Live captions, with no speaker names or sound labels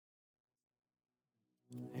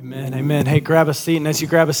Amen, amen. Hey, grab a seat, and as you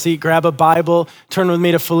grab a seat, grab a Bible. Turn with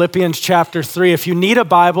me to Philippians chapter 3. If you need a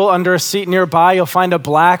Bible, under a seat nearby, you'll find a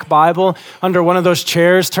black Bible under one of those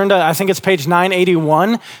chairs. Turn to, I think it's page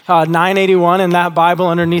 981, 981 in that Bible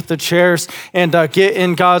underneath the chairs, and get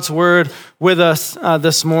in God's Word with us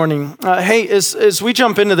this morning. Hey, as we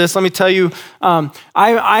jump into this, let me tell you, I'm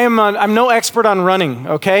no expert on running,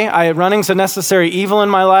 okay? Running's a necessary evil in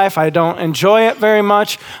my life. I don't enjoy it very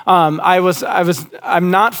much. I'm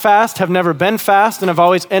not fast, have never been fast, and I've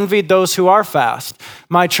always envied those who are fast.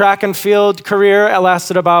 My track and field career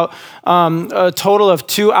lasted about a total of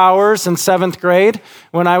 2 hours in 7th grade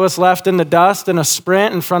when I was left in the dust in a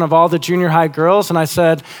sprint in front of all the junior high girls, and I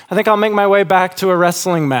said, I think I'll make my way back to a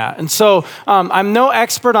wrestling mat. And so I'm no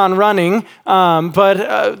expert on running,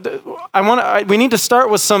 but we need to start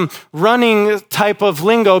with some running type of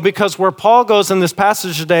lingo, because where Paul goes in this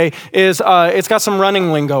passage today is it's got some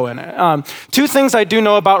running lingo in it. Two things I do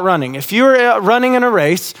know about running. If you're running in a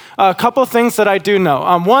race, a couple things that I do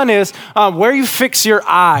know. One is where you fix your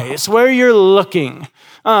eyes, where you're looking.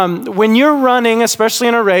 When you're running, especially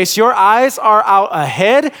in a race, your eyes are out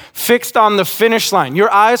ahead, fixed on the finish line.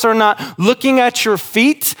 Your eyes are not looking at your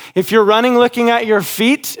feet. If you're running looking at your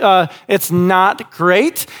feet, it's not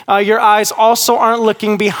great. Your eyes also aren't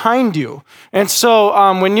looking behind you. And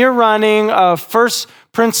so when you're running, first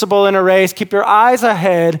principle in a race, keep your eyes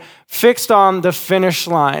ahead, fixed on the finish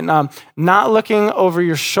line, not looking over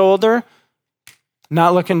your shoulder,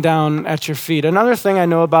 not looking down at your feet. Another thing I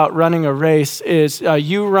know about running a race is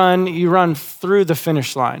you run through the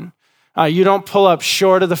finish line. You don't pull up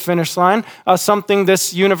short of the finish line. Something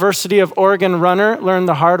this University of Oregon runner learned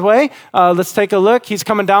the hard way. Let's take a look. He's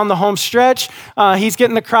coming down the home stretch. He's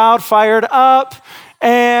getting the crowd fired up,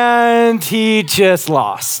 and he just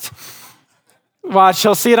lost. Watch,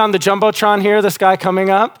 you'll see it on the Jumbotron here, this guy coming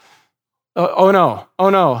up. Oh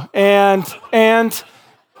no,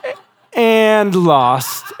 and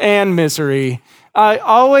lost, and misery.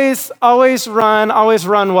 Always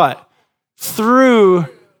run what? Through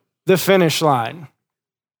the finish line.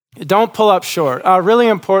 Don't pull up short. Really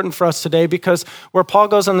important for us today, because where Paul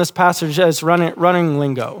goes in this passage is running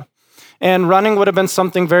lingo. And running would have been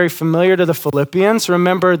something very familiar to the Philippians.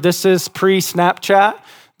 Remember, this is pre-Snapchat.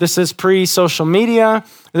 This is pre-social media.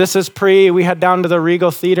 This is we head down to the Regal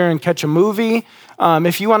Theater and catch a movie.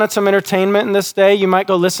 If you wanted some entertainment in this day, you might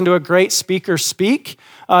go listen to a great speaker speak.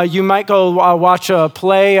 You might go watch a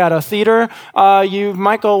play at a theater. You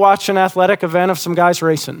might go watch an athletic event of some guys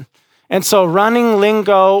racing. And so running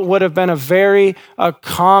lingo would have been a very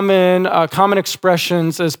common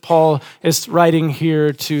expressions as Paul is writing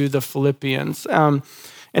here to the Philippians. And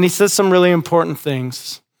he says some really important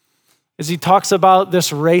things. As he talks about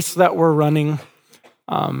this race that we're running,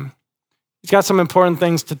 he's got some important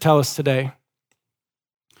things to tell us today.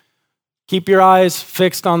 Keep your eyes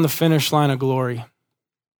fixed on the finish line of glory.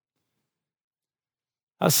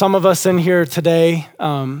 Some of us in here today,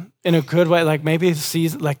 in a good way, like maybe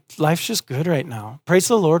life's just good right now. Praise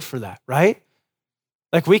the Lord for that, right?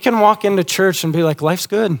 Like we can walk into church and be like, life's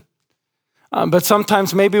good. But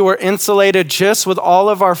sometimes maybe we're insulated just with all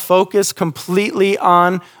of our focus completely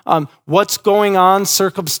on what's going on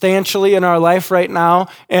circumstantially in our life right now.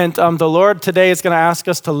 And the Lord today is going to ask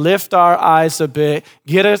us to lift our eyes a bit,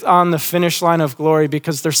 get us on the finish line of glory,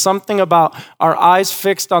 because there's something about our eyes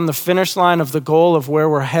fixed on the finish line of the goal of where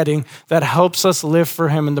we're heading that helps us live for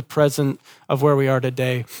Him in the present of where we are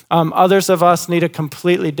today. Others of us need a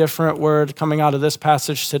completely different word coming out of this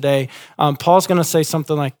passage today. Paul's going to say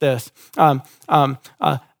something like this.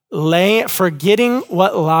 Forgetting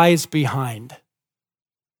what lies behind.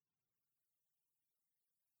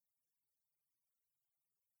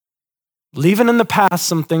 Leaving in the past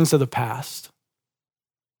some things of the past.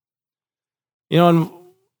 You know, and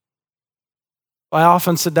I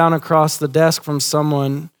often sit down across the desk from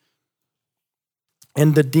someone,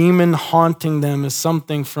 and the demon haunting them is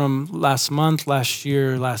something from last month, last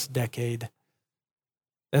year, last decade,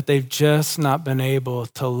 that they've just not been able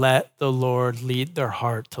to let the Lord lead their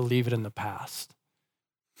heart to leave it in the past.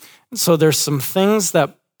 And so there's some things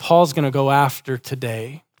that Paul's going to go after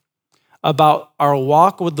today about our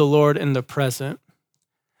walk with the Lord in the present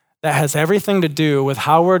that has everything to do with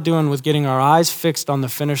how we're doing with getting our eyes fixed on the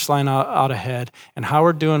finish line out ahead, and how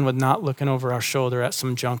we're doing with not looking over our shoulder at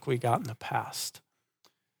some junk we got in the past.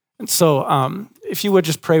 And so if you would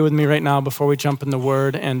just pray with me right now before we jump in the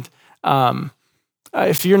Word. And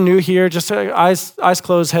if you're new here, just eyes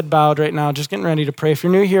closed, head bowed right now, just getting ready to pray. If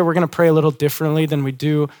you're new here, we're going to pray a little differently than we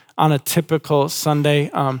do on a typical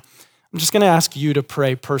Sunday. I'm just going to ask you to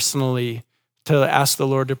pray personally to ask the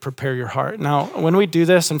Lord to prepare your heart. Now, when we do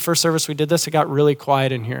this, in first service we did this, it got really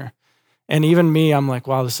quiet in here. And even me, I'm like,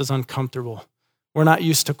 wow, this is uncomfortable. We're not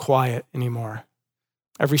used to quiet anymore.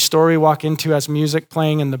 Every store we walk into has music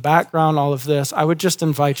playing in the background, all of this. I would just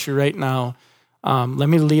invite you right now, let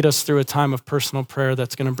me lead us through a time of personal prayer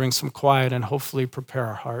that's going to bring some quiet and hopefully prepare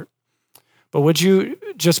our heart. But would you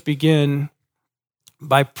just begin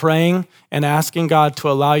by praying and asking God to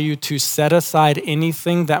allow you to set aside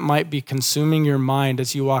anything that might be consuming your mind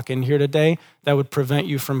as you walk in here today that would prevent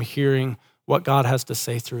you from hearing what God has to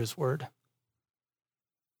say through his word.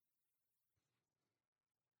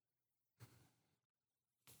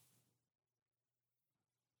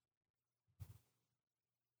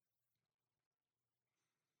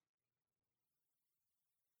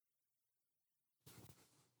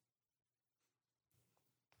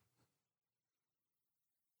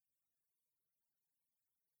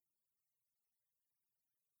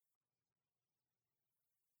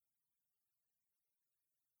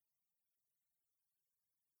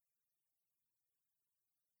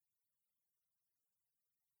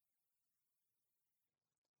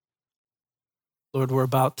 Lord, we're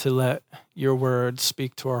about to let your word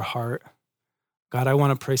speak to our heart. God, I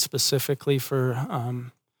want to pray specifically for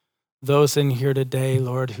those in here today,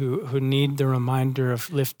 Lord, who need the reminder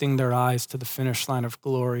of lifting their eyes to the finish line of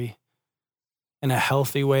glory in a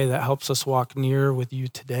healthy way that helps us walk nearer with you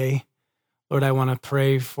today. Lord, I want to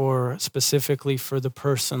pray for specifically for the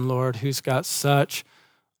person, Lord, who's got such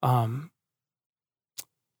a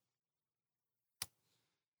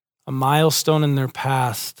milestone in their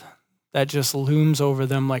past that just looms over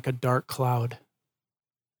them like a dark cloud.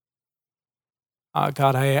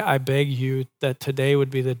 God, I beg you that today would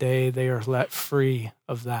be the day they are let free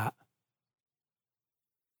of that.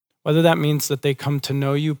 Whether that means that they come to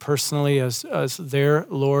know you personally as their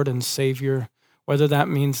Lord and Savior, whether that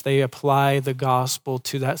means they apply the gospel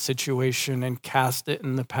to that situation and cast it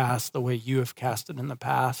in the past the way you have cast it in the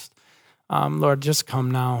past. Lord, just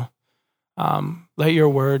come now. Let your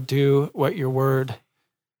word do what your word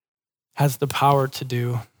has the power to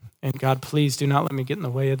do. And God, please do not let me get in the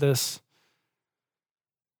way of this.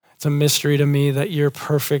 It's a mystery to me that your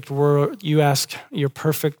perfect word, you ask your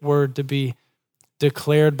perfect word to be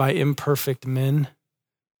declared by imperfect men.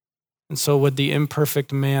 And so would the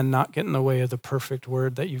imperfect man not get in the way of the perfect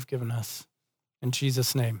word that you've given us? In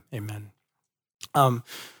Jesus' name, amen.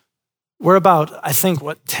 We're about, I think,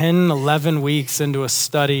 10, 11 weeks into a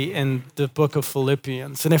study in the book of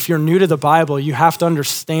Philippians. And if you're new to the Bible, you have to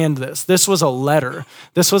understand this. This was a letter.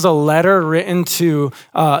 This was a letter written to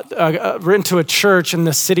a church in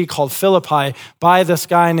this city called Philippi by this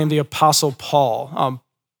guy named the Apostle Paul.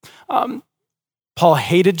 Paul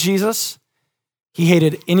hated Jesus. He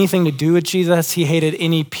hated anything to do with Jesus. He hated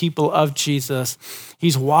any people of Jesus.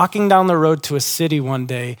 He's walking down the road to a city one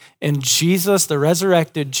day, and Jesus, the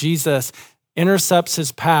resurrected Jesus, intercepts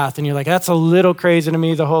his path. And you're like, that's a little crazy to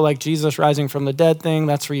me, the whole like Jesus rising from the dead thing.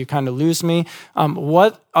 That's where you kind of lose me.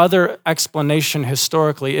 What other explanation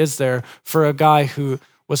historically is there for a guy who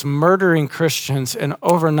was murdering Christians and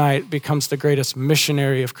overnight becomes the greatest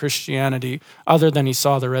missionary of Christianity other than he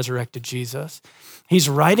saw the resurrected Jesus? He's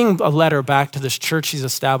writing a letter back to this church he's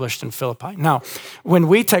established in Philippi. Now, when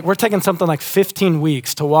we're taking something like 15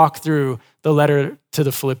 weeks to walk through the letter to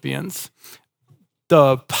the Philippians.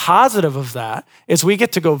 The positive of that is we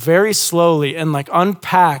get to go very slowly and like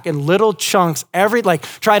unpack in little chunks,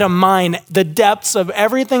 try to mine the depths of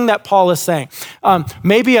everything that Paul is saying.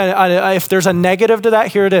 Maybe if there's a negative to that,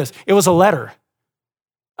 here it is. It was a letter.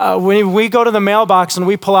 When we go to the mailbox and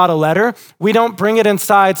we pull out a letter, we don't bring it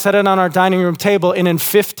inside, set it on our dining room table, and in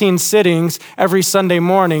 15 sittings every Sunday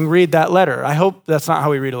morning read that letter. I hope that's not how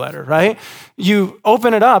we read a letter, right? You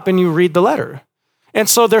open it up and you read the letter. And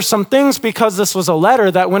so there's some things, because this was a letter,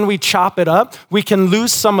 that when we chop it up, we can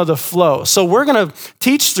lose some of the flow. So we're going to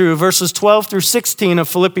teach through verses 12 through 16 of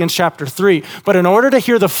Philippians chapter 3. But in order to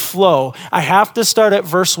hear the flow, I have to start at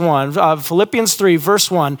verse 1, Philippians 3, verse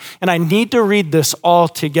 1, and I need to read this all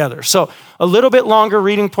together. So a little bit longer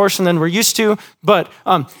reading portion than we're used to, but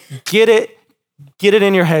get it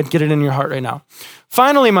in your head, get it in your heart right now.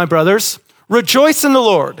 Finally, my brothers, rejoice in the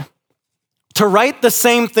Lord. To write the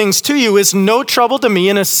same things to you is no trouble to me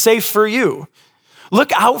and is safe for you.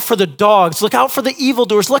 Look out for the dogs, look out for the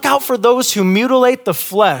evildoers, look out for those who mutilate the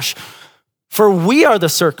flesh. For we are the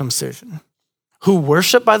circumcision, who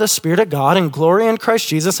worship by the Spirit of God and glory in Christ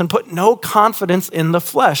Jesus and put no confidence in the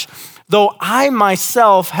flesh. Though I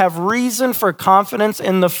myself have reason for confidence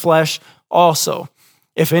in the flesh also.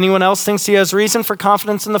 If anyone else thinks he has reason for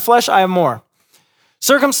confidence in the flesh, I have more.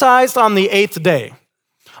 Circumcised on the 8th day,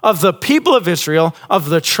 of the people of Israel, of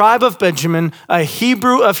the tribe of Benjamin, a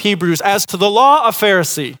Hebrew of Hebrews, as to the law, a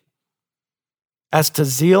Pharisee, as to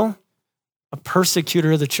zeal, a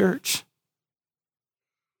persecutor of the church,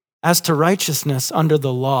 as to righteousness under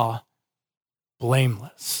the law,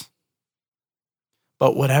 blameless.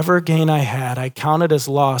 But whatever gain I had, I counted as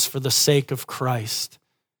loss for the sake of Christ.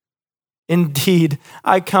 Indeed,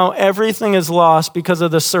 I count everything as loss because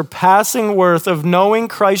of the surpassing worth of knowing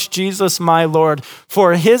Christ Jesus my Lord.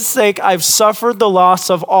 For his sake, I've suffered the loss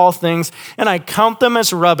of all things, and I count them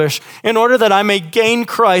as rubbish, in order that I may gain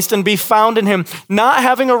Christ and be found in him, not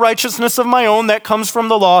having a righteousness of my own that comes from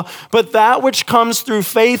the law, but that which comes through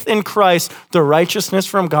faith in Christ, the righteousness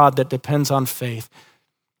from God that depends on faith,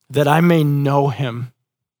 that I may know him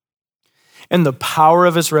and the power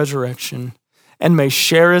of his resurrection, and may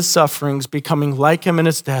share his sufferings, becoming like him in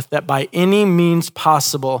his death, that by any means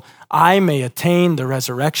possible I may attain the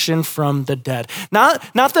resurrection from the dead. Not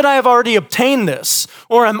that I have already obtained this,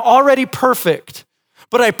 or I'm already perfect,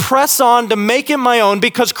 but I press on to make it my own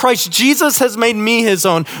because Christ Jesus has made me his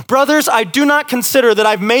own. Brothers, I do not consider that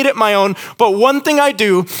I've made it my own, but one thing I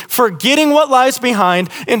do, forgetting what lies behind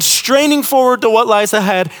and straining forward to what lies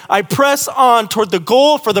ahead, I press on toward the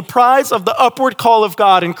goal for the prize of the upward call of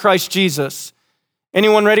God in Christ Jesus.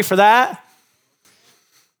 Anyone ready for that?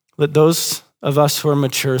 Let those of us who are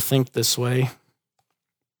mature think this way.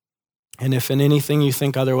 And if in anything you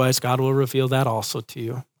think otherwise, God will reveal that also to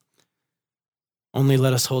you. Only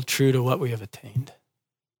let us hold true to what we have attained.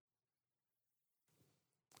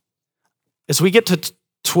 As we get to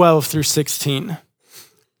 12 through 16,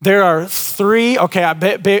 there are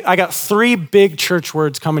I got three big church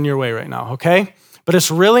words coming your way right now, okay? But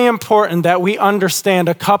it's really important that we understand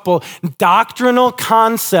a couple doctrinal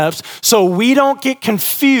concepts so we don't get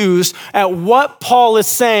confused at what Paul is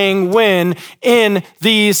saying when in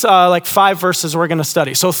these 5 verses we're going to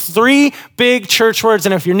study. So 3 big church words,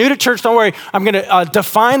 and if you're new to church, don't worry. I'm going to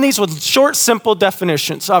define these with short, simple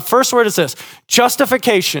definitions. First word is this: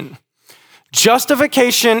 justification.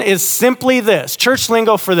 Justification is simply this, church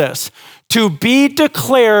lingo for this: to be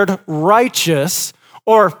declared righteous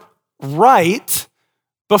or right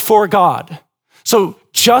before God. So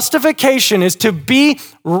justification is to be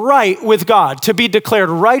right with God, to be declared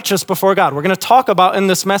righteous before God. We're going to talk about in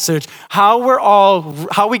this message how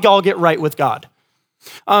we all get right with God.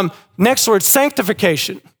 Next word,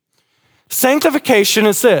 sanctification. Sanctification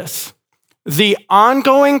is this: the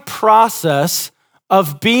ongoing process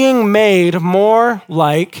of being made more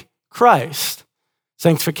like Christ.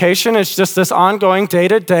 Sanctification is just this ongoing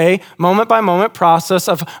day-to-day, moment-by-moment process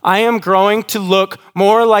of I am growing to look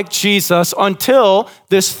more like Jesus until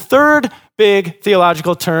this third big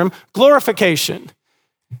theological term, glorification.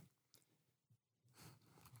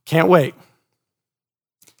 Can't wait.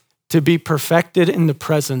 To be perfected in the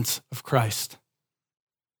presence of Christ.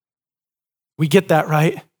 We get that,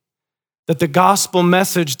 right? That the gospel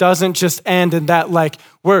message doesn't just end in that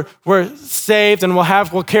we're saved and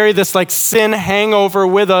we'll carry this sin hangover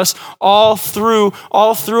with us all through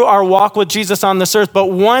our walk with Jesus on this earth. But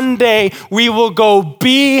one day we will go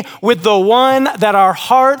be with the one that our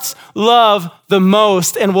hearts love the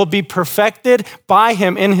most and will be perfected by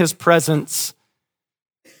him in his presence.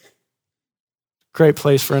 Great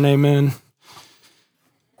place for an amen.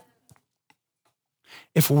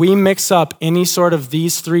 If we mix up any sort of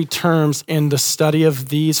these 3 terms in the study of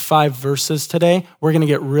these 5 verses today, we're going to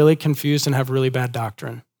get really confused and have really bad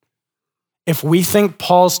doctrine. If we think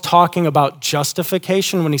Paul's talking about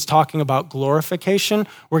justification when he's talking about glorification,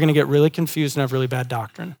 we're going to get really confused and have really bad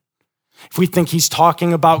doctrine. If we think he's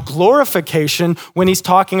talking about glorification when he's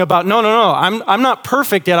talking about, no, I'm not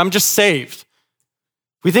perfect yet, I'm just saved.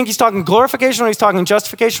 We think he's talking glorification when he's talking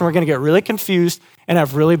justification. We're going to get really confused and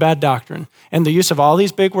have really bad doctrine. And the use of all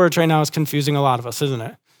these big words right now is confusing a lot of us, isn't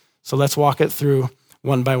it? So let's walk it through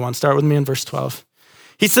one by one. Start with me in verse 12.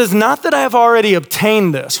 He says, not that I have already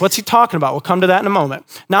obtained this. What's he talking about? We'll come to that in a moment.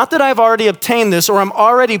 Not that I've already obtained this or I'm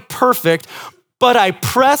already perfect, but I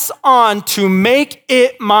press on to make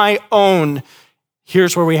it my own.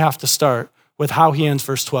 Here's where we have to start with how he ends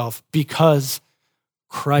verse 12. Because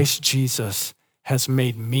Christ Jesus has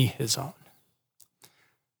made me his own.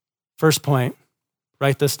 First point,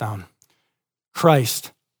 write this down.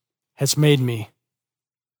 Christ has made me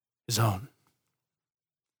his own.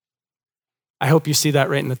 I hope you see that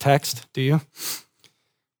right in the text. Do you?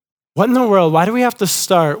 What in the world? Why do we have to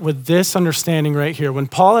start with this understanding right here? When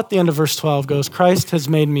Paul at the end of verse 12 goes, Christ has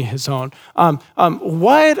made me his own.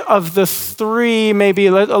 What of the 3, maybe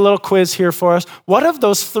a little quiz here for us, what of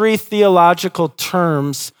those 3 theological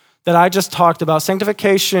terms that I just talked about,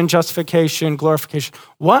 sanctification, justification, glorification,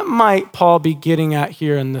 what might Paul be getting at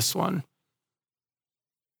here in this one?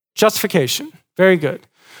 Justification. Very good.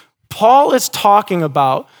 Paul is talking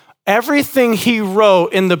about everything he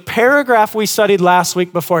wrote in the paragraph we studied last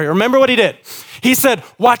week before. Remember what he did? He said,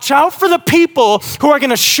 watch out for the people who are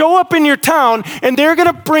going to show up in your town and they're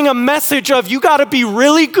going to bring a message of you got to be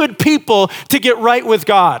really good people to get right with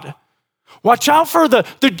God. Watch out for the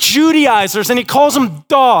Judaizers, and he calls them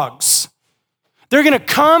dogs. They're going to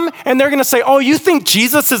come and they're going to say, oh, you think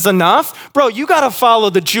Jesus is enough? Bro, you got to follow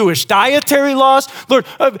the Jewish dietary laws. Lord,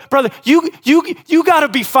 brother, you got to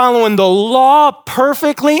be following the law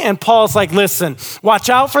perfectly. And Paul's like, listen, watch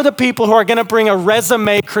out for the people who are going to bring a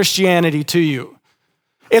resume Christianity to you.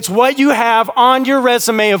 It's what you have on your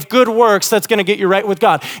resume of good works that's going to get you right with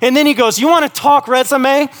God. And then he goes, you want to talk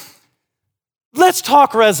resume? Let's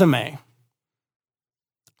talk resume.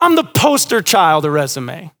 I'm the poster child of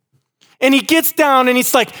resume. And he gets down and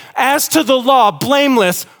he's like, as to the law,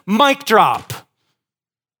 blameless, mic drop.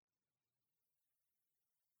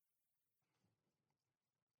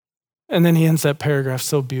 And then he ends that paragraph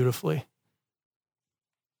so beautifully.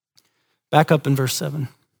 Back up in verse 7.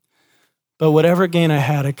 But whatever gain I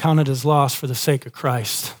had, I counted as loss for the sake of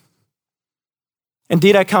Christ.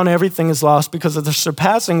 Indeed, I count everything as loss because of the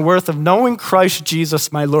surpassing worth of knowing Christ Jesus,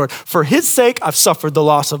 my Lord. For his sake, I've suffered the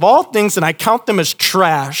loss of all things, and I count them as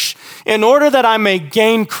trash, in order that I may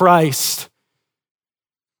gain Christ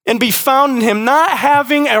and be found in him, not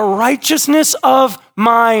having a righteousness of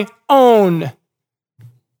my own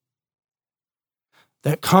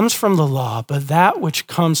that comes from the law, but that which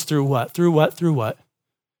comes through what? Through what? Through what?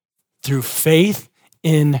 Through faith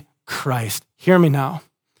in Christ. Hear me now.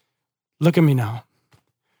 Look at me now.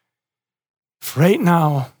 Right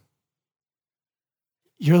now,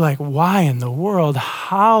 you're like, why in the world,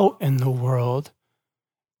 how in the world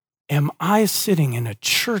am I sitting in a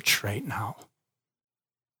church right now?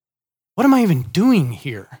 What am I even doing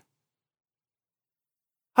here?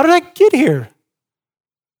 How did I get here?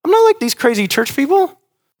 I'm not like these crazy church people.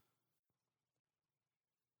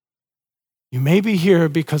 You may be here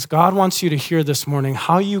because God wants you to hear this morning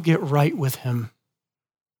how you get right with him.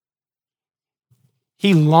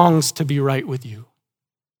 He longs to be right with you.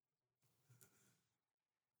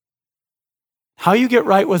 How you get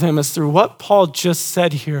right with him is through what Paul just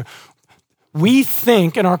said here. We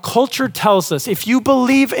think, and our culture tells us, if you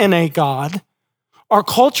believe in a God, our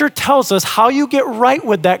culture tells us how you get right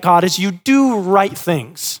with that God is you do right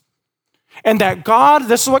things. And that God,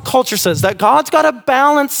 this is what culture says, that God's got a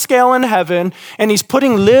balance scale in heaven, and he's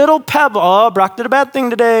putting little pebbles. Oh, Brock did a bad thing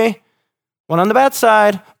today. One on the bad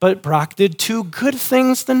side, but Brock did 2 good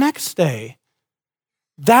things the next day.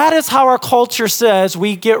 That is how our culture says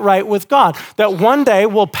we get right with God. That one day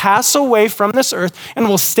we'll pass away from this earth and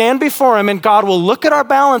we'll stand before him and God will look at our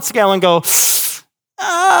balance scale and go,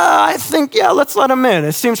 I think, yeah, let's let him in.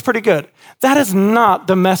 It seems pretty good. That is not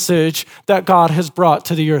the message that God has brought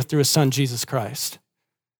to the earth through his son, Jesus Christ.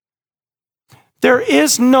 There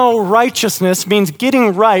is no righteousness, means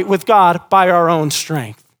getting right with God by our own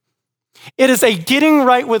strength. It is a getting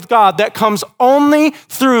right with God that comes only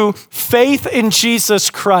through faith in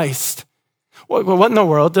Jesus Christ. What in the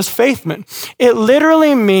world does faith mean? It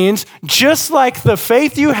literally means just like the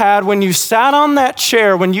faith you had when you sat on that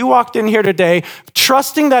chair, when you walked in here today,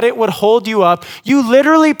 trusting that it would hold you up, you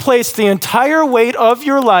literally placed the entire weight of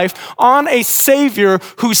your life on a Savior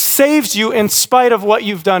who saves you in spite of what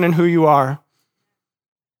you've done and who you are.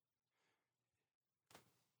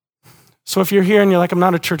 So if you're here and you're like, I'm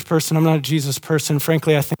not a church person, I'm not a Jesus person,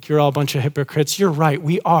 frankly, I think you're all a bunch of hypocrites. You're right,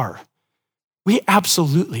 we are. We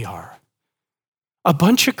absolutely are. A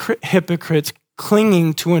bunch of hypocrites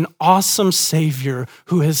clinging to an awesome Savior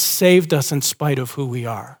who has saved us in spite of who we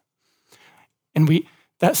are. And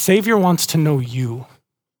that Savior wants to know you.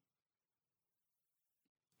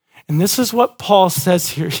 And this is what Paul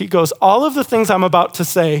says here. He goes, all of the things I'm about to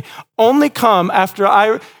say only come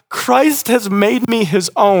after Christ has made me his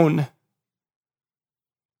own.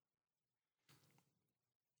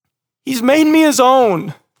 He's made me his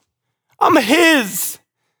own. I'm his.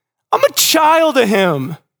 I'm a child of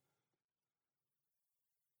him.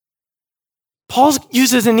 Paul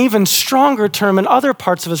uses an even stronger term in other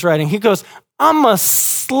parts of his writing. He goes, I'm a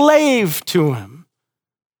slave to him.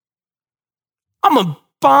 I'm a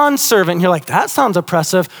bondservant. And you're like, that sounds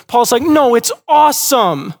oppressive. Paul's like, no, it's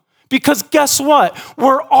awesome. Because guess what?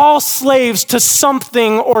 We're all slaves to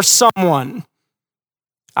something or someone.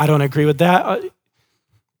 I don't agree with that.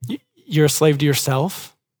 You're a slave to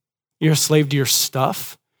yourself. You're a slave to your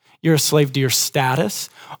stuff. You're a slave to your status.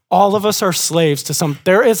 All of us are slaves to some.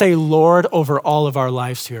 There is a Lord over all of our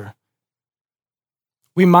lives here.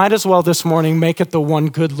 We might as well this morning make it the one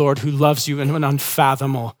good Lord who loves you with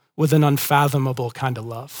an unfathomable kind of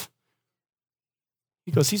love.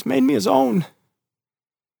 He goes, he's made me his own.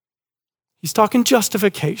 He's talking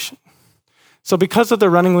justification. So because of the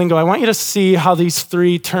running lingo, I want you to see how these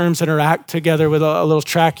three terms interact together with a little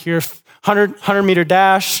track here. 100-meter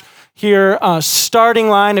dash here. Starting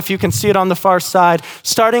line, if you can see it on the far side.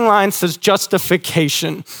 Starting line says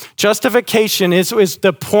justification. Justification is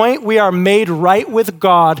the point we are made right with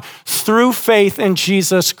God through faith in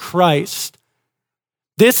Jesus Christ.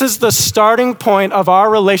 This is the starting point of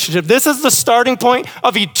our relationship. This is the starting point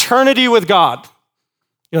of eternity with God.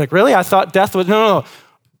 You're like, really? I thought death was, no.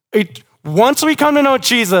 Once we come to know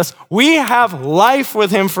Jesus, we have life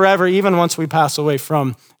with him forever, even once we pass away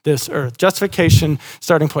from this earth. Justification,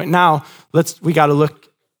 starting point. Now, we got to look,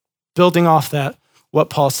 building off that,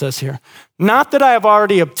 what Paul says here. Not that I have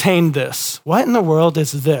already obtained this. What in the world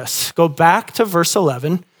is this? Go back to verse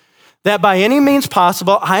 11. That by any means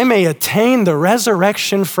possible, I may attain the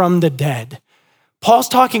resurrection from the dead. Paul's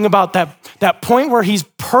talking about that point where he's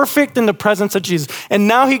perfect in the presence of Jesus. And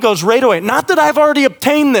now he goes right away. Not that I've already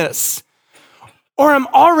obtained this, or I'm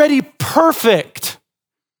already perfect.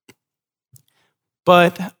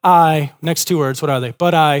 But I, next two words, what are they?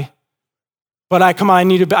 But I, come on, I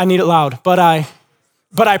need it loud. But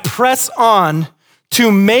I press on to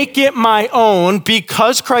make it my own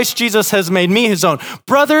because Christ Jesus has made me his own.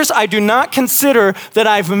 Brothers, I do not consider that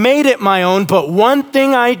I've made it my own, but one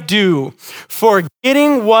thing I do,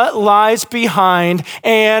 forgetting what lies behind,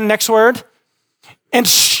 and next word, and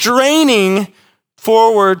straining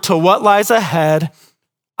forward to what lies ahead,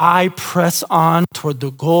 I press on toward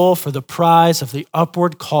the goal for the prize of the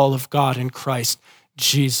upward call of God in Christ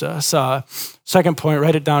Jesus. Second point,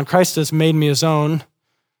 write it down. Christ has made me his own.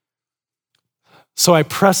 So I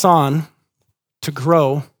press on to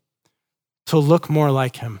grow, to look more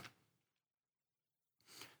like him.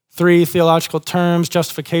 Three theological terms,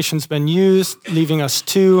 justification's been used, leaving us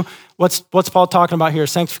two. What's Paul talking about here?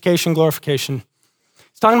 Sanctification, glorification.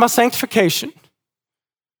 He's talking about sanctification.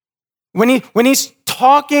 When he's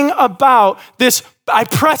talking about this, I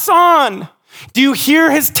press on. Do you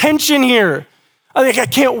hear his tension here? I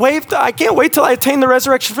can't wait till I attain the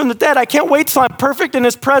resurrection from the dead. I can't wait till I'm perfect in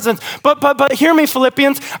his presence. But hear me,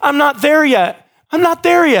 Philippians, I'm not there yet.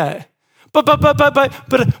 But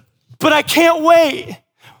I can't wait.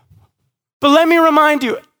 But let me remind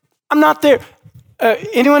you, I'm not there.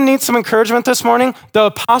 Anyone need some encouragement this morning? The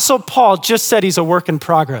Apostle Paul just said he's a work in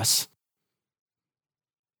progress.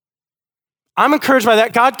 I'm encouraged by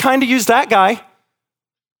that. God kind of used that guy.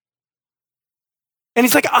 And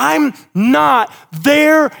he's like, I'm not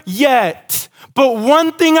there yet. But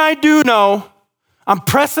one thing I do know, I'm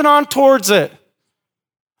pressing on towards it.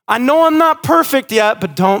 I know I'm not perfect yet,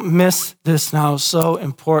 but don't miss this now. So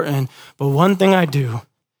important. But one thing I do,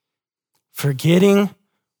 forgetting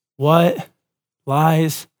what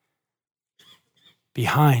lies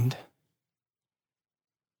behind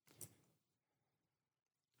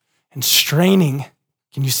and straining.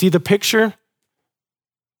 Can you see the picture?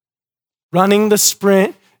 Running the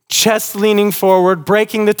sprint, chest leaning forward,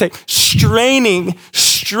 breaking the tape, straining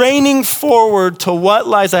forward to what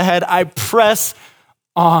lies ahead. I press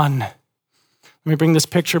on. Let me bring this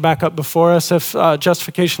picture back up before us. If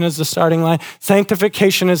justification is the starting line,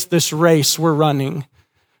 sanctification is this race we're running.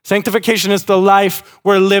 Sanctification is the life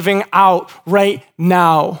we're living out right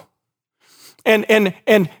now. And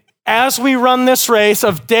as we run this race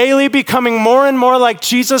of daily becoming more and more like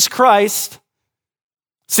Jesus Christ,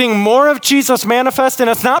 seeing more of Jesus manifest in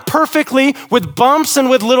us, not perfectly, with bumps and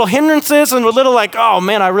with little hindrances and with little like, oh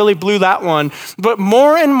man, I really blew that one. But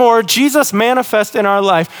more and more Jesus manifest in our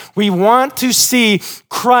life. We want to see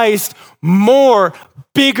Christ more,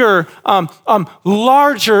 bigger,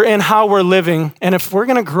 larger in how we're living. And if we're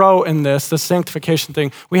gonna grow in the sanctification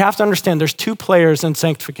thing, we have to understand there's two players in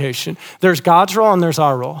sanctification. There's God's role and there's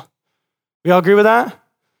our role. We all agree with that?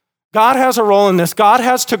 God has a role in this. God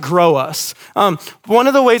has to grow us. One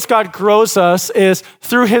of the ways God grows us is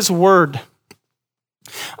through his word.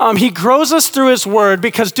 He grows us through his word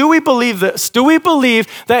because do we believe this? Do we believe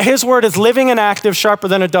that his word is living and active, sharper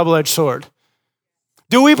than a double-edged sword?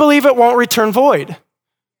 Do we believe it won't return void?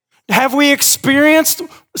 Have we experienced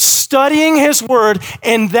studying his word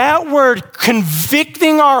and that word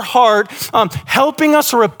convicting our heart, helping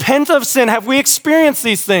us repent of sin? Have we experienced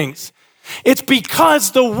these things? It's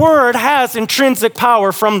because the word has intrinsic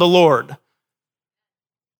power from the Lord.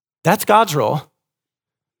 That's God's role.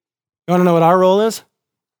 You want to know what our role is?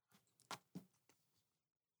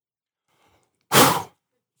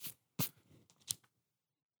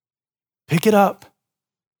 Pick it up.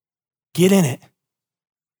 Get in it.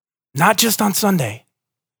 Not just on Sunday.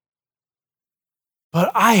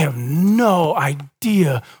 But I have no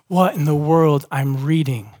idea what in the world I'm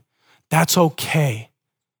reading. That's okay.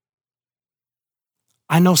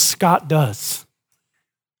 I know Scott does.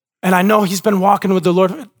 And I know he's been walking with the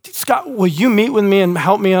Lord. Scott, will you meet with me and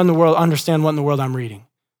help me understand what in the world I'm reading?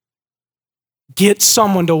 Get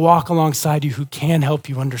someone to walk alongside you who can help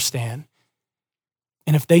you understand.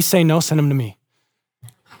 And if they say no, send them to me.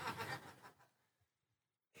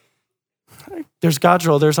 There's God's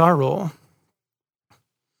role, there's our role.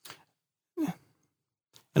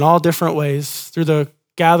 In all different ways, through the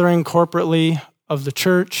gathering corporately of the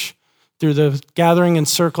church, through the gathering in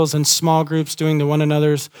circles and small groups, doing to one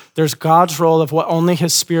another's, there's God's role of what only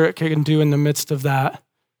his Spirit can do in the midst of that.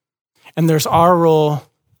 And there's our role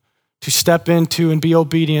to step into and be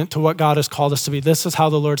obedient to what God has called us to be. This is how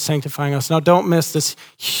the Lord's sanctifying us. Now, don't miss this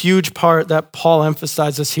huge part that Paul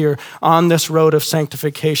emphasizes here on this road of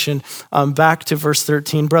sanctification. Back to verse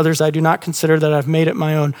 13. Brothers, I do not consider that I've made it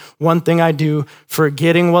my own. One thing I do,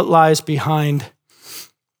 forgetting what lies behind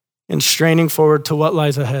and straining forward to what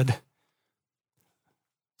lies ahead.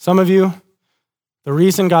 Some of you, the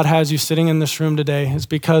reason God has you sitting in this room today is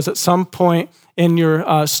because at some point in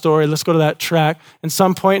your story, let's go to that track. At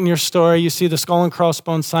some point in your story, you see the skull and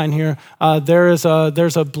crossbones sign here. There's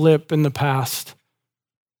a blip in the past.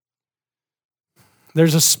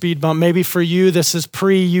 There's a speed bump. Maybe for you, this is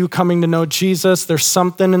pre you coming to know Jesus. There's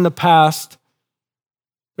something in the past.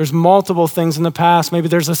 There's multiple things in the past. Maybe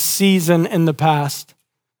there's a season in the past.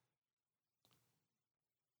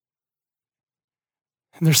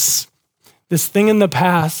 And there's this thing in the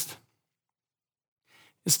past.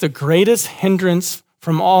 It's the greatest hindrance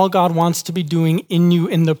from all God wants to be doing in you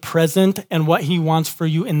in the present and what he wants for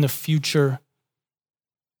you in the future.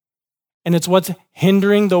 And it's what's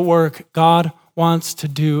hindering the work God wants to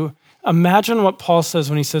do. Imagine what Paul says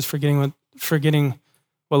when he says forgetting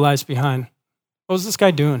what lies behind. What was this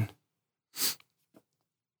guy doing?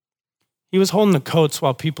 He was holding the coats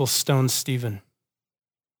while people stoned Stephen.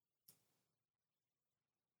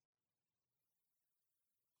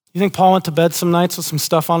 You think Paul went to bed some nights with some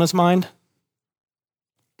stuff on his mind?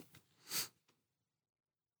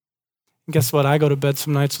 And guess what? I go to bed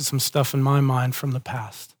some nights with some stuff in my mind from the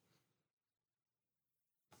past.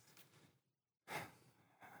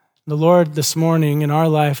 The Lord this morning in our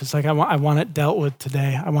life is like, I want it dealt with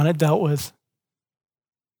today. I want it dealt with.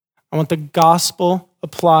 I want the gospel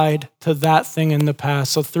applied to that thing in the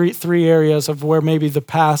past. So three areas of where maybe the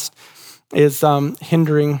past is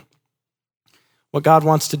hindering what God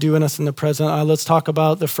wants to do in us in the present. Let's talk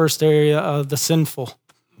about the first area, the sinful.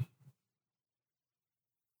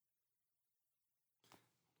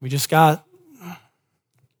 We just got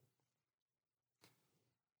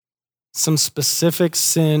some specific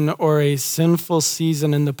sin or a sinful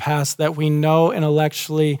season in the past that we know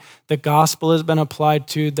intellectually the gospel has been applied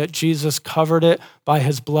to, that Jesus covered it by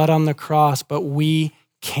his blood on the cross, but we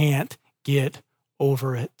can't get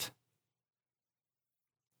over it.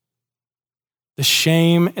 The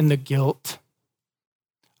shame and the guilt.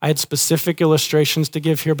 I had specific illustrations to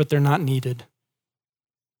give here, but they're not needed.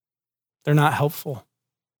 They're not helpful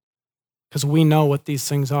because we know what these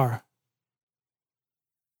things are.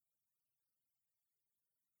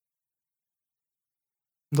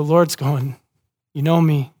 The Lord's going, you know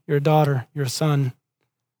me, you're a daughter, you're a son.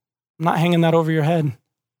 I'm not hanging that over your head.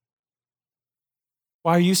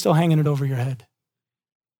 Why are you still hanging it over your head?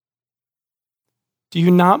 Do you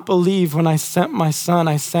not believe when I sent my son,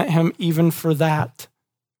 I sent him even for that?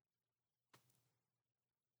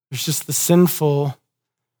 There's just the sinful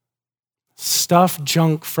stuff,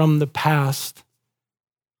 junk from the past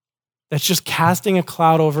that's just casting a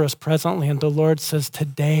cloud over us presently. And the Lord says,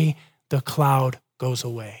 today the cloud goes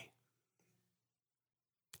away.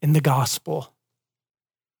 In the gospel,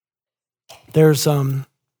 there's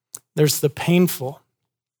the painful.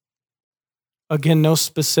 Again, no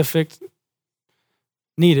specific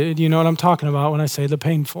needed. You know what I'm talking about when I say the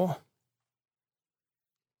painful.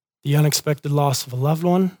 The unexpected loss of a loved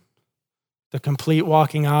one, the complete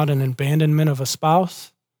walking out and abandonment of a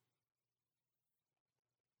spouse,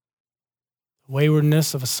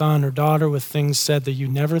 waywardness of a son or daughter with things said that you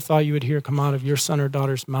never thought you would hear come out of your son or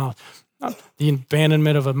daughter's mouth, the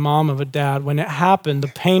abandonment of a mom, of a dad. When it happened, the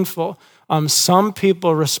painful, some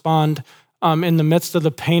people respond in the midst of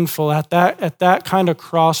the painful, at that kind of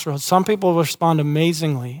crossroads. Some people respond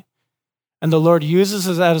amazingly. And the Lord uses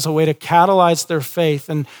that as a way to catalyze their faith.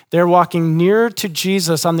 And they're walking nearer to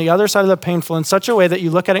Jesus on the other side of the painful in such a way that you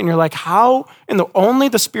look at it and you're like, how in only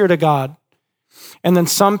the Spirit of God And then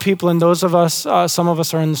some people, and those of us, some of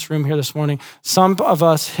us are in this room here this morning, some of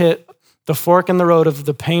us hit the fork in the road of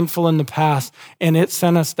the painful in the past, and it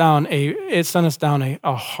sent us down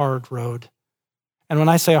a hard road. And when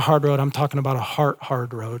I say a hard road, I'm talking about a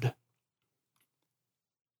hard road.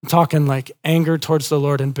 I'm talking like anger towards the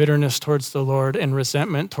Lord and bitterness towards the Lord and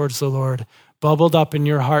resentment towards the Lord bubbled up in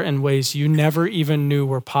your heart in ways you never even knew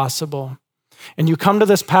were possible. And you come to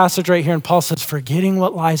this passage right here, and Paul says, forgetting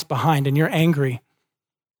what lies behind, and you're angry.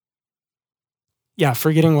 Yeah,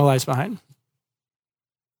 forgetting what lies behind.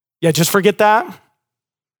 Yeah, just forget that.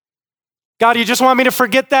 God, you just want me to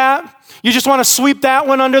forget that? You just want to sweep that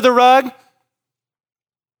one under the rug?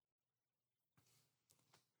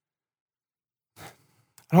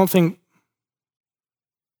 I don't think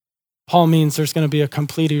Paul means there's going to be a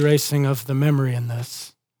complete erasing of the memory in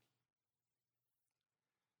this.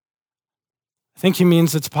 I think he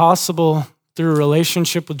means it's possible through a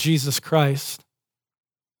relationship with Jesus Christ,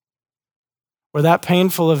 where that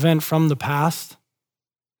painful event from the past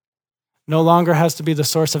no longer has to be the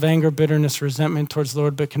source of anger, bitterness, resentment towards the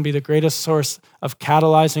Lord, but can be the greatest source of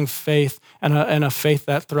catalyzing faith and a faith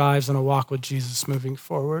that thrives in a walk with Jesus moving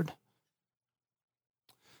forward.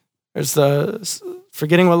 There's the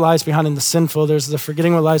forgetting what lies behind in the sinful. There's the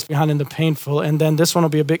forgetting what lies behind in the painful. And then this one will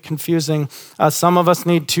be a bit confusing. Some of us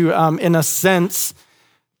need to, in a sense,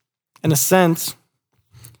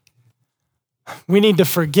 we need to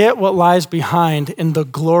forget what lies behind in the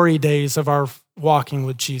glory days of our walking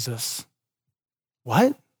with Jesus.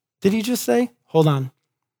 What did he just say? Hold on.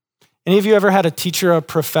 Any of you ever had a teacher, a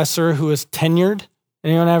professor who was tenured?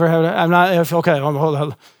 Anyone ever had? Okay, hold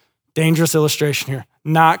on. Dangerous illustration here.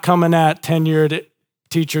 Not coming at tenured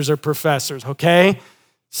teachers or professors, okay?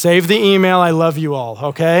 Save the email. I love you all,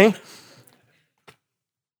 okay?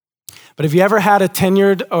 But have you ever had a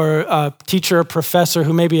tenured or a teacher or professor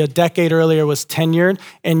who maybe a decade earlier was tenured,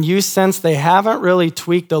 and you sense they haven't really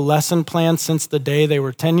tweaked a lesson plan since the day they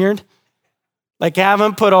were tenured? Like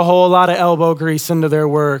haven't put a whole lot of elbow grease into their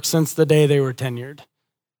work since the day they were tenured.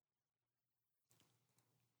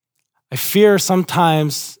 I fear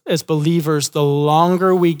sometimes as believers, the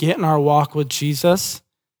longer we get in our walk with Jesus,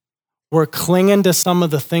 we're clinging to some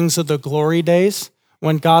of the things of the glory days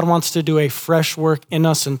when God wants to do a fresh work in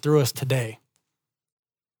us and through us today.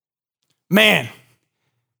 Man,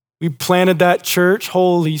 we planted that church,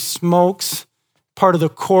 holy smokes, part of the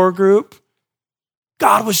core group.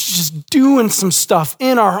 God was just doing some stuff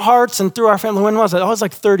in our hearts and through our family. When was it? That was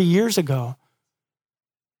like 30 years ago.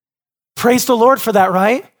 Praise the Lord for that,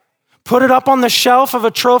 right? Put it up on the shelf of a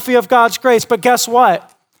trophy of God's grace. But guess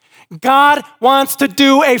what? God wants to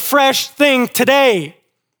do a fresh thing today.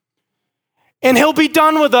 And he'll be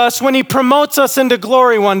done with us when he promotes us into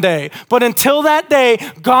glory one day. But until that day,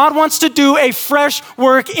 God wants to do a fresh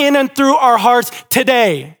work in and through our hearts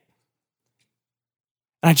today.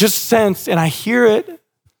 And I just sense, and I hear it.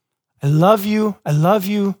 I love you. I love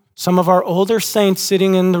you. Some of our older saints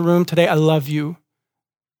sitting in the room today, I love you.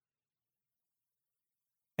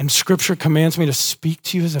 And scripture commands me to speak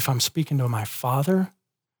to you as if I'm speaking to my father,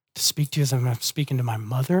 to speak to you as if I'm speaking to my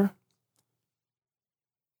mother.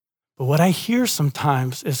 But what I hear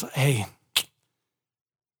sometimes is, hey,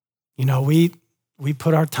 we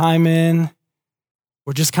put our time in.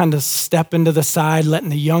 We're just kind of stepping to the side, letting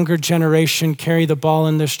the younger generation carry the ball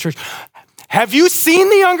in this church. Have you seen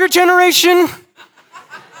the younger generation?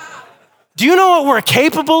 Do you know what we're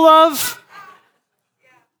capable of?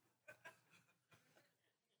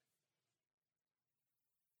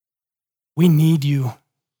 We need you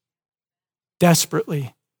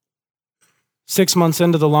desperately. 6 months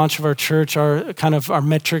into the launch of our church, our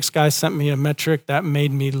metrics guy sent me a metric that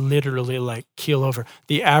made me literally like keel over.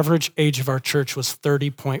 The average age of our church was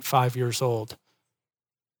 30.5 years old.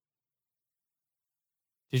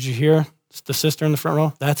 Did you hear the sister in the front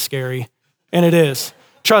row? That's scary. And it is.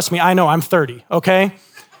 Trust me, I know I'm 30, okay?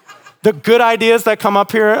 The good ideas that come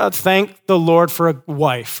up here, thank the Lord for a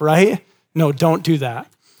wife, right? No, don't do that.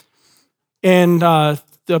 And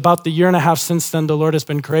about the year and a half since then, the Lord has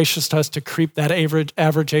been gracious to us to creep that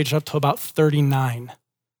average age up to about 39.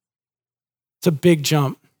 It's a big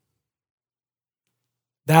jump.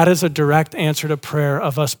 That is a direct answer to prayer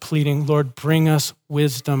of us pleading, Lord, bring us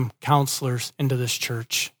wisdom counselors into this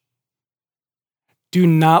church. Do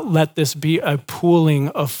not let this be a pooling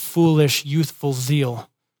of foolish, youthful zeal.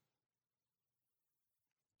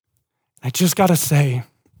 I just got to say,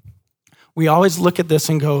 we always look at this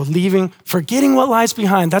and go, forgetting what lies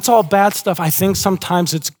behind. That's all bad stuff. I think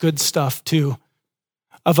sometimes it's good stuff too,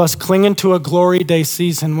 of us clinging to a glory day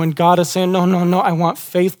season when God is saying, no, I want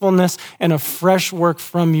faithfulness and a fresh work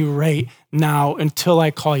from you right now until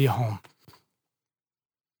I call you home.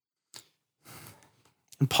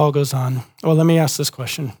 And Paul goes on. Well, let me ask this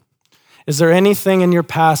question. Is there anything in your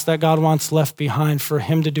past that God wants left behind for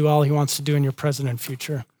him to do all he wants to do in your present and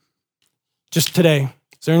future? Just today.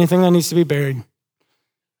 Is there anything that needs to be buried?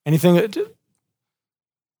 Anything that it's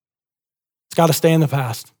got to stay in the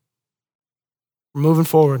past? We're moving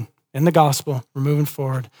forward. In the gospel, we're moving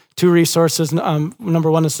forward. 2 resources. Number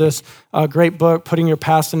 1 is this great book, Putting Your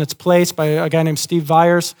Past in Its Place, by a guy named Steve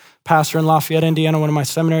Viers, pastor in Lafayette, Indiana, one of my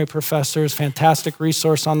seminary professors. Fantastic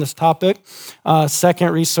resource on this topic.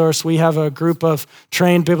 Second resource, we have a group of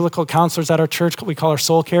trained biblical counselors at our church we call our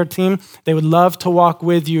soul care team. They would love to walk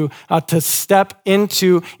with you to step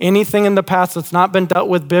into anything in the past that's not been dealt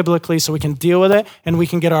with biblically so we can deal with it and we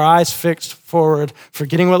can get our eyes fixed forward,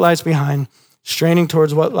 forgetting what lies behind, straining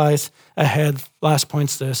towards what lies ahead. Last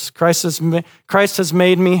point's this. Christ has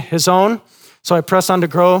made me his own, so I press on to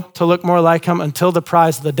grow, to look more like him until the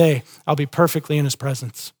prize of the day. I'll be perfectly in his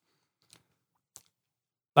presence.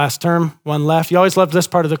 Last term, 1 left. You always love this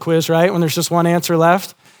part of the quiz, right? When there's just 1 answer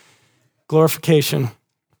left. Glorification.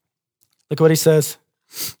 Look what he says.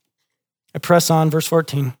 I press on, verse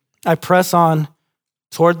 14. I press on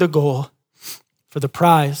toward the goal for the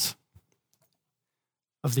prize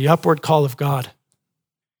of the upward call of God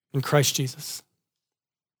in Christ Jesus.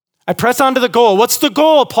 I press on to the goal. What's the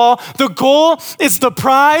goal, Paul? The goal is the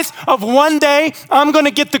prize of one day I'm going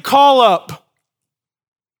to get the call up.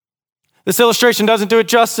 This illustration doesn't do it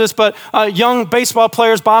justice, but young baseball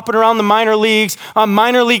players bopping around the minor leagues,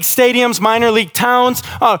 minor league stadiums, minor league towns,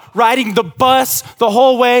 riding the bus the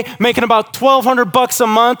whole way, making about $1,200 a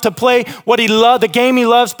month to play what he loves, the game he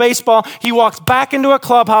loves, baseball. He walks back into a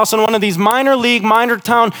clubhouse in one of these minor league, minor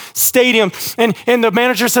town stadiums, and the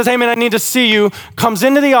manager says, "Hey man, I need to see you." Comes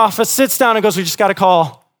into the office, sits down, and goes, "We just got a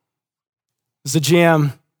call." It's the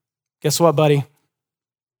GM. Guess what, buddy?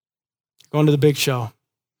 Going to the big show.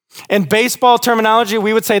 In baseball terminology,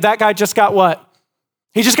 we would say that guy just got what?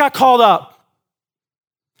 He just got called up.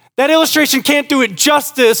 That illustration can't do it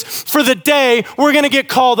justice for the day we're going to get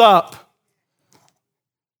called up.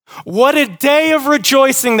 What a day of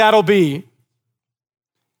rejoicing that'll be.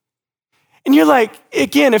 And you're like,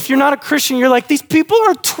 again, if you're not a Christian, you're like, these people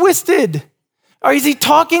are twisted. Is he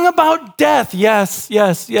talking about death? Yes,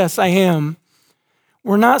 I am.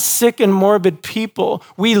 We're not sick and morbid people.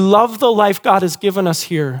 We love the life God has given us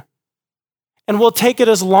here. And we'll take it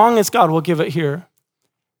as long as God will give it here.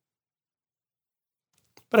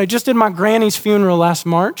 But I just did my granny's funeral last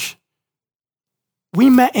March. We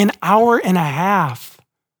met an hour and a half.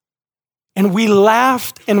 And we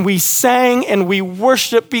laughed and we sang and we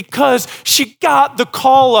worshiped because she got the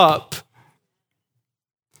call up.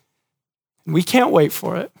 We can't wait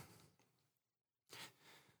for it.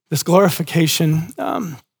 This glorification,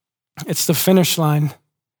 it's the finish line.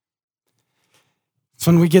 It's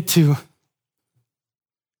when we get to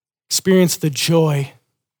experience the joy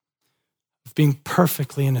of being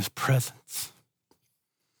perfectly in his presence.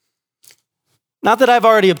 Not that I've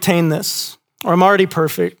already obtained this, or I'm already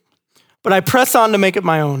perfect, but I press on to make it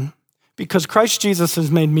my own, because Christ Jesus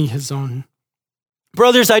has made me his own.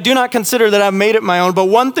 Brothers, I do not consider that I've made it my own, but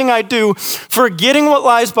one thing I do, forgetting what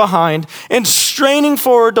lies behind and straining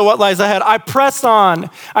forward to what lies ahead, I press on.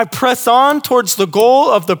 I press on towards the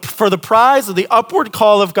goal for the prize of the upward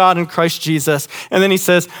call of God in Christ Jesus. And then he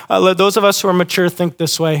says, let those of us who are mature think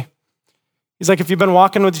this way. He's like, if you've been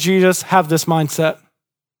walking with Jesus, have this mindset.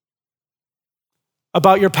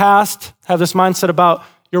 About your past, have this mindset about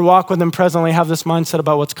your walk with him presently, have this mindset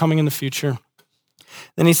about what's coming in the future.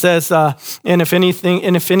 Then he says, and if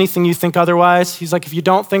anything you think otherwise, he's like, if you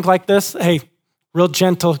don't think like this, hey, real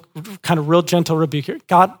gentle rebuke here.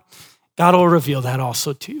 God will reveal that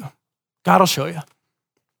also to you. God will show you.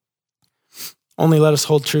 Only let us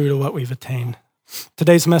hold true to what we've attained.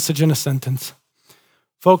 Today's message in a sentence.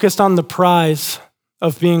 Focused on the prize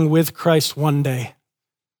of being with Christ one day.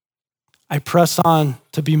 I press on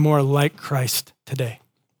to be more like Christ today.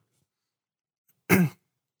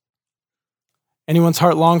 Anyone's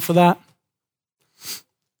heart long for that?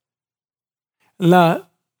 Let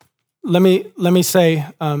me say,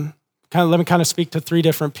 let me speak to 3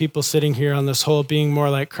 different people sitting here on this whole being more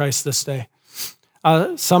like Christ this day.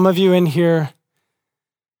 Some of you in here,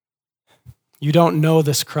 you don't know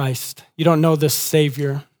this Christ. You don't know this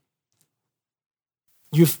Savior.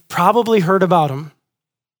 You've probably heard about him.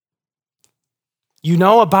 You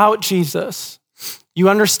know about Jesus. You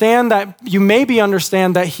maybe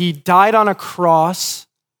understand that he died on a cross.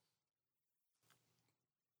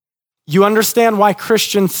 You understand why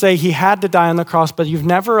Christians say he had to die on the cross, but you've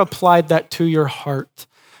never applied that to your heart.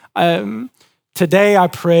 Today, I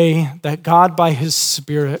pray that God, by his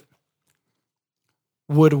Spirit,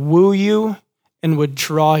 would woo you and would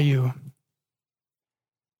draw you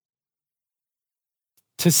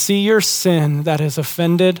to see your sin that has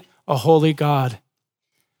offended a holy God,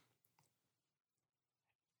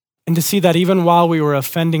 and to see that even while we were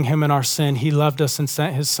offending him in our sin, he loved us and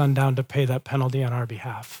sent his son down to pay that penalty on our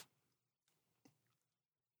behalf.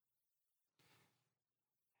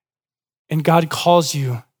 And God calls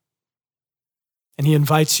you and he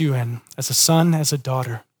invites you in as a son, as a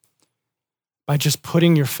daughter, by just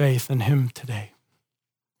putting your faith in him today.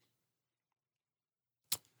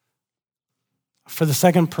 For the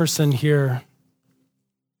second person here,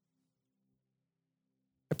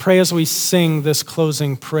 I pray as we sing this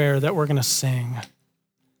closing prayer that we're going to sing,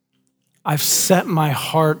 I've set my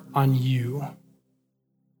heart on you.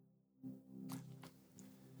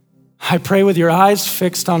 I pray with your eyes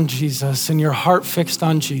fixed on Jesus and your heart fixed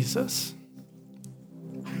on Jesus.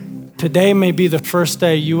 Today may be the first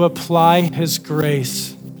day you apply his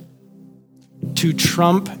grace to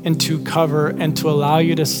trump and to cover and to allow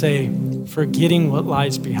you to say, forgetting what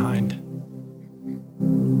lies behind.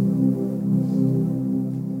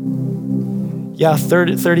 Yeah,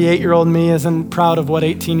 38-year-old me isn't proud of what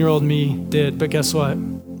 18-year-old me did, but guess what?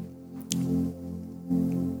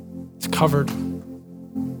 It's covered.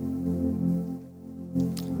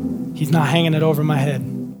 He's not hanging it over my head.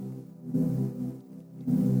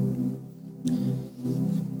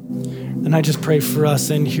 And I just pray for us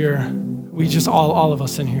in here. We just, all of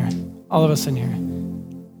us in here,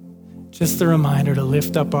 just the reminder to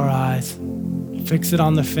lift up our eyes, fix it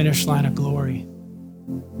on the finish line of glory,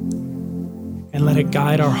 and let it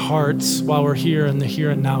guide our hearts while we're here in the here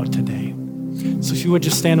and now today. So if you would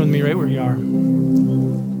just stand with me right where you are.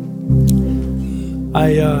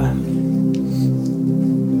 I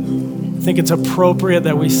think it's appropriate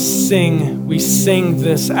that we sing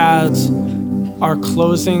this as our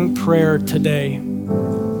closing prayer today.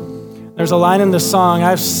 There's a line in the song,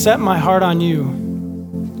 I've set my heart on you.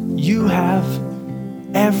 You have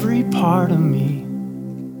every part of me.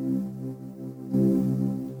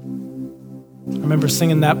 I remember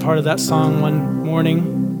singing that part of that song one morning,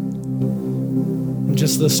 and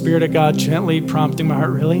just the Spirit of God gently prompting my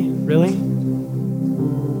heart, really?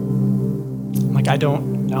 I'm like, I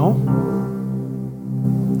don't know.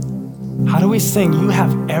 How do we sing, you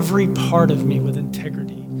have every part of me with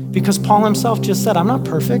integrity? Because Paul himself just said, I'm not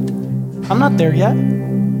perfect. I'm not there yet.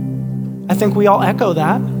 I think we all echo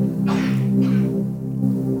that.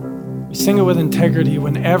 We sing it with integrity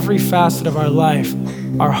when every facet of our life,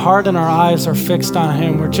 our heart and our eyes are fixed on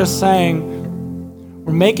him. We're just saying,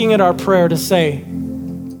 we're making it our prayer to say,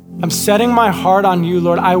 I'm setting my heart on you,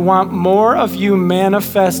 Lord. I want more of you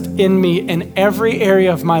manifest in me in every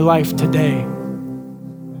area of my life today.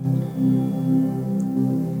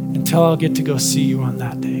 Until I'll get to go see you on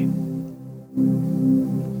that day.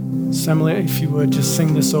 Assembly, if you would, just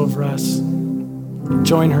sing this over us.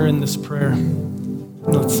 Join her in this prayer,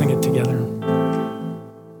 and let's sing it together.